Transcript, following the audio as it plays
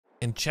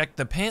and check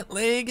the pant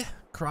leg.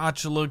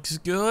 Crotch looks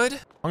good.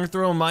 I'm gonna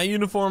throw my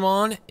uniform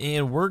on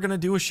and we're gonna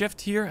do a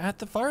shift here at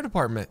the fire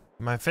department.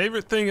 My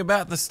favorite thing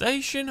about the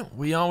station,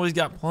 we always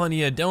got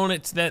plenty of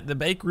donuts that the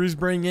bakeries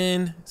bring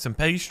in, some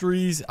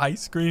pastries,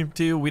 ice cream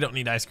too. We don't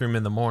need ice cream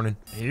in the morning.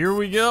 Here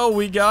we go,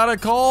 we got a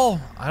call.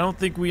 I don't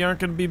think we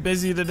aren't gonna be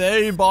busy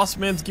today. Boss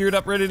man's geared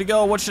up, ready to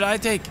go. What should I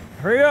take?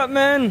 Hurry up,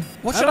 man.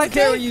 What should I don't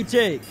care take? what you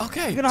take.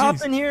 Okay, You're gonna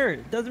hop in here.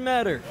 It doesn't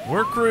matter.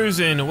 We're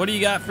cruising. What do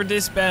you got for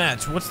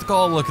dispatch? What's the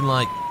call looking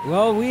like?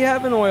 Well, we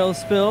have an oil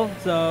spill,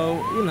 so,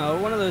 you know,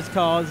 one of those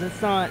calls.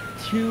 It's not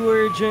too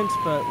urgent,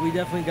 but we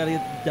definitely got to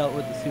get dealt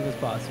with as soon as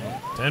possible.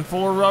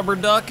 10-4 rubber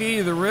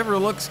ducky. The river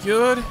looks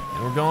good.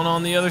 And we're going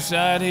on the other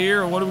side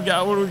here. What do we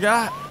got? What do we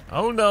got?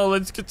 Oh no,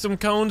 let's get some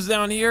cones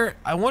down here.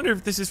 I wonder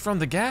if this is from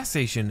the gas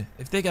station,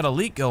 if they got a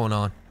leak going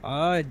on.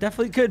 It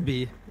definitely could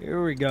be.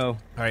 Here we go.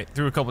 All right,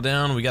 threw a couple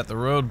down. We got the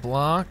road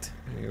blocked.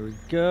 Here we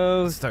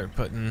go. Start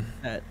putting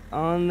that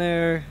on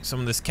there. Some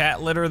of this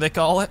cat litter, they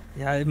call it.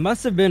 Yeah, it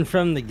must have been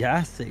from the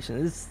gas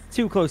station. It's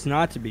too close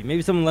not to be.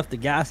 Maybe someone left the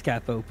gas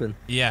cap open.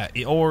 Yeah,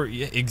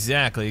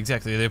 exactly.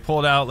 They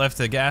pulled out, left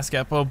the gas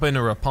cap open,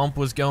 or a pump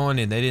was going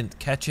and they didn't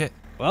catch it.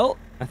 Well,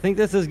 I think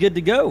this is good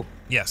to go.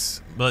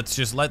 Yes, let's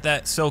just let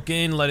that soak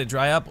in, let it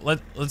dry up.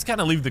 Let's kind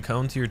of leave the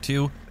cones here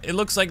too. It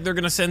looks like they're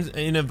gonna send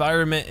an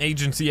environment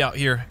agency out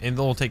here and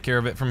they'll take care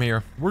of it from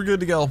here. We're good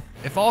to go.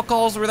 If all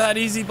calls were that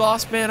easy,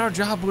 boss man, our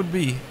job would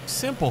be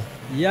simple.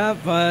 Yeah,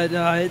 but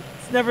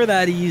it's never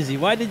that easy.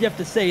 Why did you have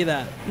to say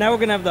that? Now we're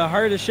gonna have the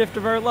hardest shift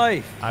of our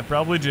life. I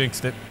probably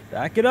jinxed it.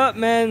 Back it up,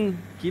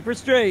 man. Keep her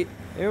straight.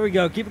 There we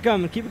go. Keep it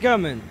coming. Keep it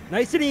coming.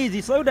 Nice and easy.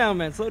 Slow down,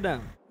 man. Slow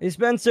down. Hey,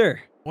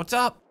 Spencer. What's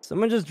up?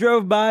 Someone just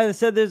drove by and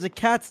said there's a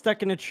cat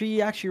stuck in a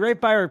tree actually right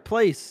by our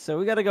place, so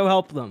we gotta go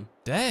help them.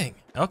 Dang.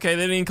 Okay,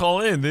 they didn't call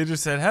in. They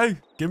just said, hey,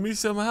 give me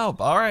some help.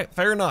 All right,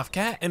 fair enough.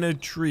 Cat in a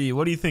tree.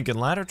 What are you thinking,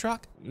 ladder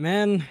truck?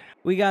 Man,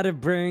 we gotta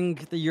bring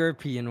the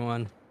European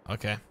one.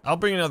 Okay, I'll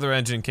bring another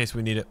engine in case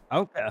we need it.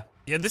 Okay.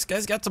 Yeah, this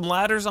guy's got some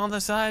ladders on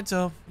the side,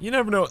 so you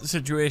never know what the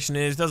situation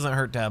is. Doesn't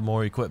hurt to have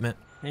more equipment.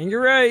 And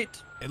you're right.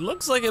 It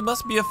looks like it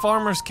must be a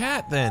farmer's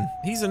cat then.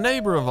 He's a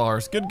neighbor of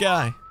ours. Good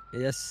guy.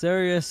 Yes,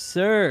 sir. Yes,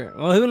 sir.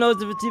 Well, who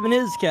knows if it's even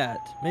his cat?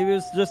 Maybe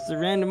it's just a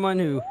random one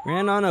who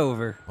ran on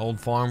over. Old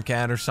farm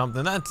cat or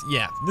something.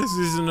 Yeah, this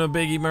isn't a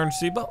big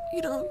emergency, but,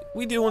 you know,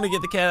 we do want to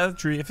get the cat out of the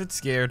tree if it's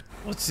scared.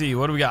 Let's see,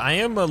 what do we got? I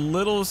am a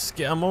little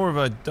scared. I'm more of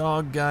a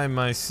dog guy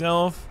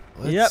myself.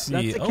 Let's see.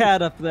 That's a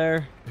cat up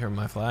there. Turn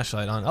my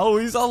flashlight on. Oh,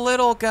 he's a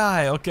little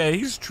guy. Okay,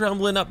 he's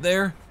trembling up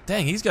there.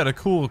 Dang, he's got a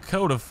cool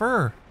coat of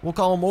fur. We'll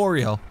call him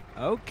Oreo.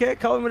 Okay,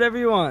 call him whatever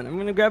you want. I'm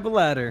gonna grab a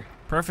ladder.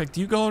 Perfect.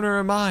 You going or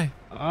am I?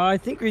 I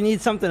think we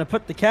need something to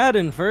put the cat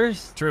in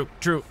first.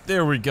 True.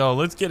 There we go.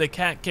 Let's get a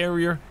cat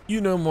carrier. You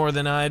know more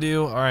than I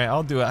do. All right,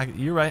 I'll do it.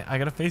 You're right. I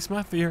gotta face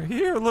my fear.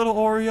 Here, little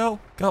Oreo.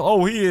 Go.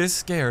 Oh, he is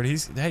scared.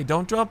 Hey,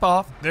 don't jump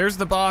off. There's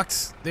the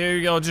box. There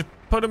you go. Just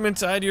put him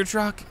inside your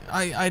truck.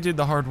 I did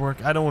the hard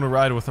work. I don't want to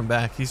ride with him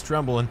back. He's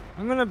trembling.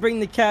 I'm gonna bring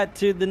the cat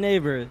to the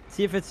neighbor.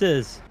 See if it's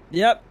his.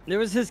 Yep, there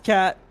was his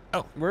cat.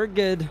 Oh, we're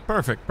good.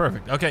 Perfect.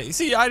 Okay,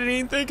 see, I didn't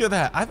even think of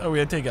that. I thought we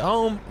had to take it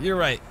home. You're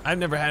right. I've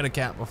never had a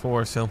cat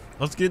before, so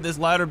let's get this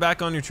ladder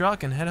back on your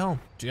truck and head home.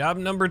 Job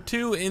number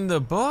 2 in the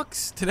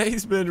books.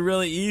 Today's been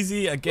really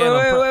easy. Again,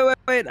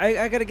 wait.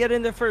 I gotta get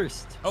in there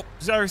first. Oh,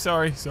 sorry.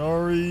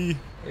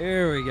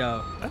 Here we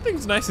go. That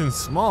thing's nice and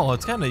small.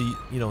 It's kind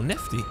of,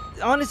 nifty.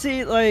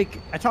 Honestly, like,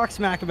 I talk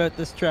smack about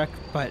this truck,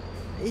 but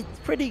it's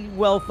pretty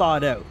well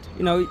thought out.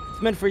 You know,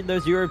 it's meant for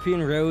those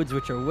European roads,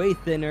 which are way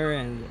thinner,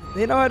 and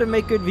they know how to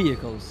make good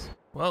vehicles.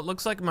 Well, it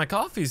looks like my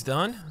coffee's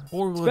done.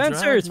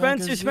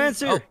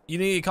 Spencer! Oh, you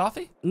need a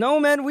coffee? No,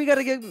 man, we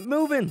gotta get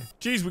moving.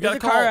 Jeez, we got a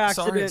car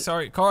accident.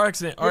 Sorry, car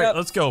accident. All right,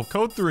 let's go.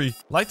 Code 3,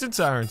 lights and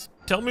sirens.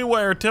 Tell me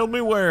where.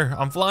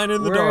 I'm flying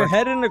in the dark. We're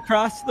heading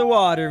across the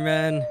water,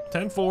 man.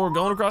 10-4,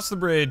 going across the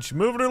bridge.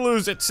 Move it or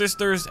lose it,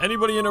 sisters.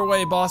 Anybody in our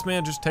way, boss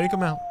man, just take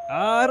them out.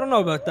 I don't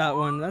know about that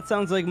one. That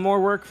sounds like more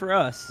work for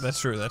us. That's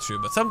true.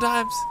 But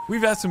sometimes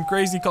we've had some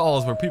crazy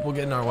calls where people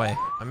get in our way.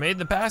 I made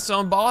the pass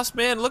on boss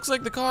man. Looks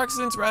like the car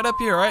accident's right up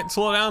here. All right,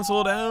 slow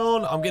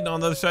down. I'm getting on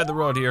the other side of the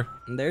road here.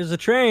 There's a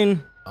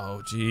train.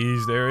 Oh,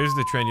 geez, there is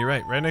the train. You're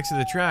right next to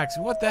the tracks.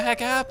 What the heck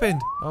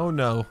happened? Oh,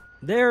 no.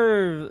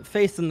 They're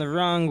facing the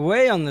wrong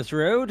way on this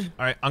road.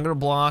 All right, I'm gonna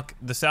block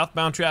the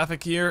southbound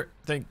traffic here.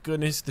 Thank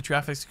goodness the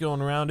traffic's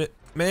going around it.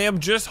 Ma'am,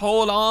 just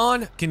hold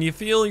on. Can you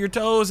feel your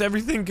toes?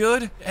 Everything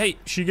good? Hey,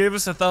 she gave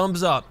us a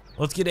thumbs up.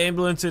 Let's get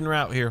ambulance en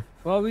route here.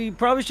 Well, we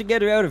probably should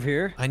get her out of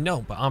here. I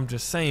know, but I'm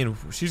just saying,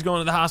 she's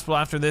going to the hospital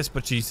after this,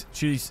 but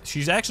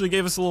she's actually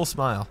gave us a little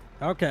smile.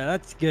 Okay,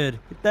 that's good.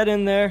 Get that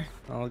in there.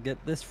 I'll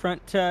get this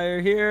front tire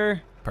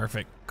here.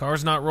 Perfect.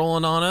 Car's not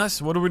rolling on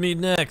us. What do we need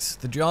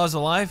next? The jaws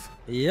alive?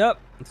 Yep.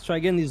 Let's try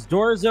getting these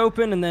doors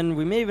open, and then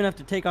we may even have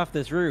to take off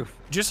this roof.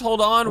 Just hold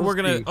on. We'll We're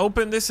going see. to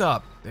open this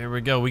up. There we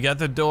go. We got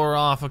the door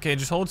off. Okay,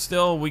 just hold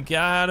still. We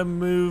got to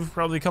move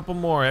probably a couple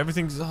more.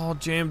 Everything's all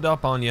jammed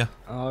up on you.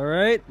 All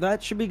right.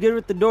 That should be good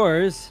with the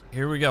doors.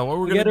 Here we go. What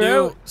we're Get going to her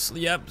do, out.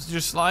 yep,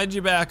 just slide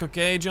you back,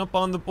 okay? Jump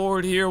on the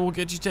board here. We'll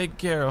get you taken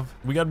care of.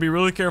 We got to be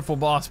really careful,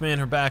 boss man.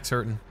 Her back's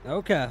hurting.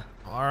 Okay.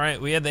 All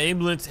right, we had the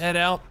ambulance head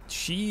out.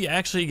 She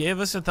actually gave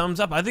us a thumbs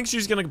up. I think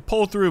she's gonna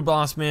pull through,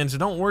 boss man, so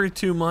don't worry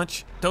too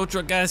much. Tow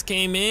truck guys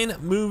came in,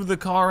 moved the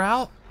car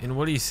out, and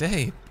what do you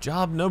say?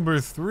 Job number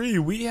 3,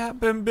 we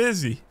have been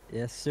busy.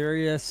 Yes, sir.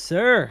 Yes,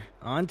 sir.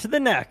 On to the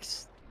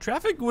next.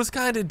 Traffic was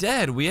kind of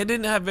dead. We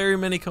didn't have very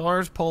many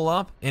cars pull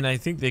up, and I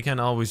think they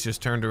kind of always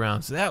just turned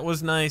around. So that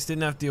was nice.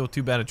 Didn't have to deal with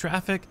too bad of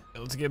traffic.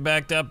 Let's get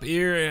backed up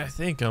here. I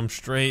think I'm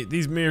straight.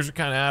 These mirrors are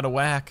kind of out of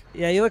whack.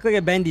 Yeah, you look like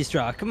a bendy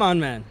straw. Come on,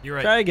 man. You're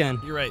right. Try again.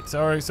 You're right.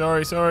 Sorry.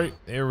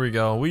 There we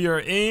go. We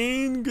are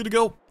in. Good to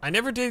go. I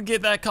never did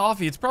get that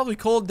coffee. It's probably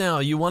cold now.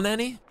 You want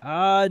any?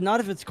 Not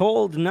if it's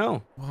cold,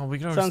 no. Well, we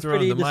can always Sounds throw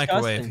it in the pretty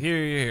microwave. disgusting.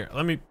 Here.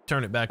 Let me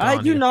turn it back on. I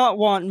do here. not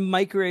want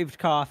microwaved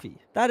coffee.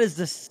 That is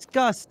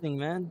disgusting,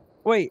 man.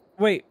 Wait.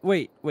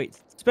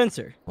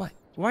 Spencer. What?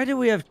 Why do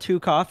we have 2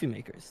 coffee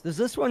makers? There's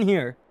this one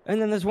here,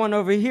 and then there's one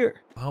over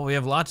here. Well, we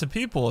have lots of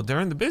people.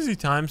 During the busy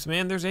times,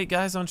 man, there's 8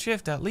 guys on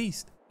shift at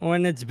least.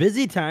 When it's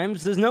busy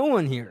times, there's no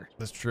one here.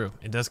 That's true.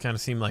 It does kind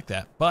of seem like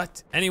that.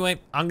 But anyway,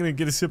 I'm going to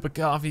get a sip of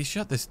coffee.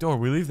 Shut this door.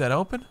 We leave that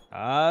open?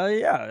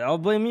 Yeah, I'll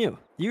blame you.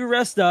 You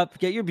rest up,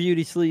 get your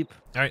beauty sleep.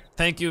 All right.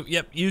 Thank you.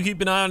 Yep. You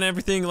keep an eye on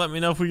everything. Let me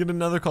know if we get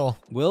another call.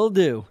 Will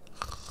do.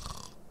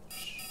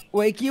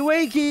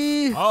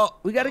 Wakey. Oh,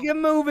 We gotta get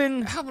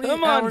moving. how many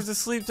Come on. hours of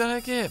sleep did I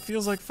get? It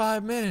feels like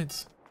 5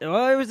 minutes.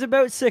 Well, it was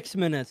about 6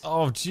 minutes.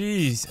 Oh,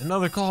 geez.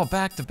 Another call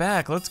back to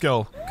back. Let's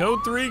go.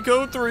 Code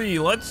 3.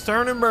 Let's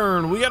turn and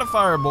burn. We got a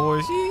fire,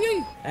 boys.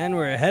 Yee. And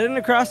we're heading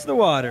across the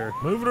water.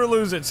 Move it or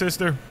lose it,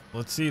 sister.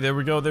 Let's see. There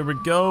we go.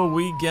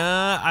 We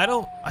got...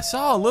 I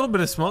saw a little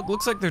bit of smoke.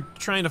 Looks like they're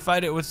trying to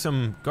fight it with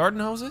some garden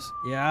hoses.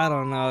 Yeah, I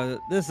don't know.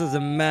 This is a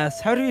mess.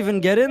 How do you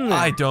even get in there?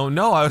 I don't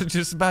know. I was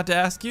just about to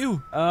ask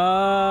you.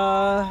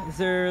 Is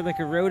there like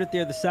a road at the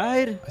other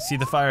side? I see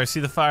the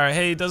fire.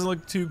 Hey, it doesn't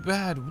look too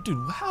bad.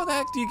 Dude, how the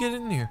heck do you get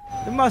in here?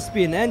 There must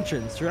be an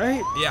entrance,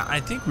 right? Yeah,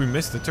 I think we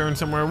missed the turn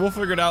somewhere. We'll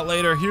figure it out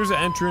later. Here's an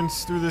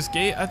entrance through this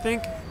gate, I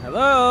think.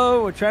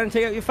 Hello, we're trying to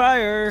take out your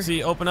fire.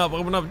 See, open up.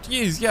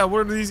 Jeez, yeah,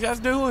 what are these guys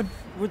doing?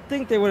 Would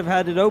think they would have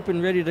had it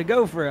open, ready to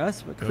go for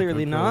us, but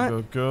clearly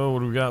not. Go. What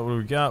do we got?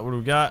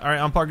 All right,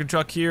 I'm parking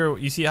truck here.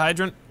 You see a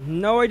hydrant?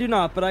 No, I do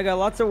not, but I got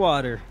lots of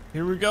water.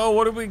 Here we go.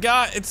 What do we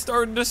got? It's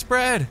starting to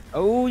spread.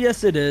 Oh,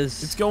 yes it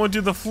is. It's going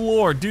to the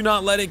floor. Do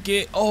not let it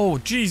get... Oh,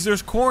 geez,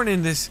 there's corn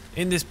in this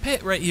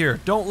pit right here.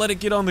 Don't let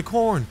it get on the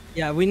corn.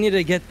 Yeah, we need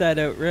to get that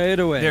out right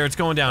away. There, it's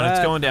going down. That's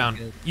It's going not down.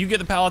 good. You get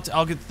the pallets.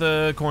 I'll get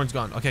the corn's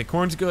gone. Okay,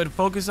 corn's good.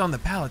 Focus on the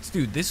pallets.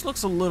 Dude, this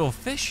looks a little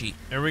fishy.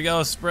 There we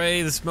go.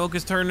 Spray. The smoke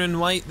is turning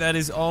white. That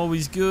is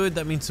always good.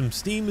 That means some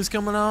steam is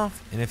coming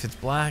off. And if it's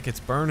black, it's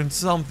burning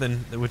something,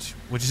 which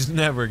is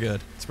never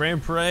good. Spray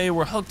and pray.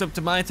 We're hooked up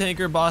to my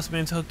tanker.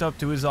 Bossman's hooked up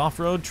to his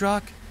off-road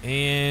truck.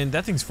 And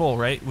that thing's full,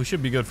 right? We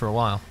should be good for a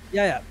while.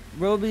 Yeah,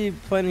 we'll be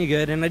plenty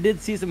good. And I did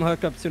see some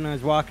hookups when I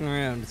was walking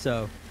around,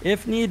 so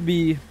if need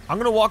be. I'm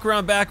going to walk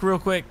around back real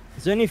quick.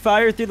 Is there any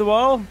fire through the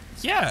wall?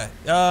 Yeah,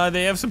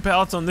 they have some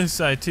pallets on this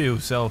side too.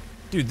 So,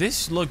 dude,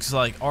 this looks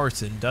like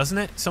arson, doesn't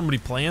it? Somebody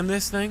playing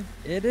this thing?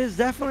 It is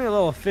definitely a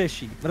little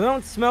fishy, but I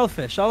don't smell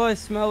fish. All I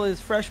smell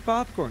is fresh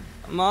popcorn.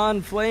 Come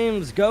on,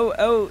 flames, go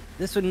out.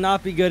 This would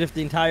not be good if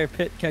the entire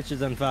pit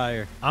catches on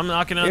fire. I'm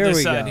knocking out Here this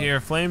we side go.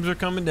 here. Flames are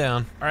coming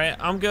down. All right,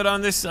 I'm good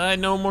on this side.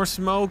 No more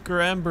smoke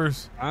or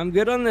embers. I'm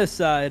good on this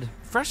side.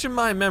 Fresh in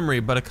my memory,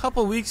 but a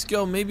couple weeks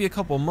ago, maybe a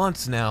couple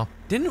months now,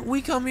 didn't we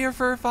come here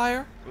for a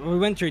fire? We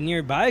went to a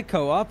nearby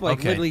co-op, like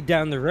Okay. literally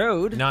down the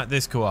road. Not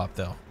this co-op,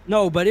 though.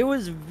 No, but it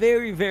was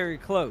very, very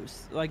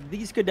close. Like,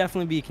 these could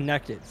definitely be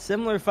connected.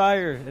 Similar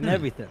fire and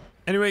everything.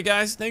 Anyway,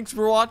 guys, thanks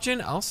for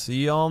watching. I'll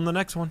see y'all in the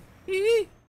next one. Hee hee.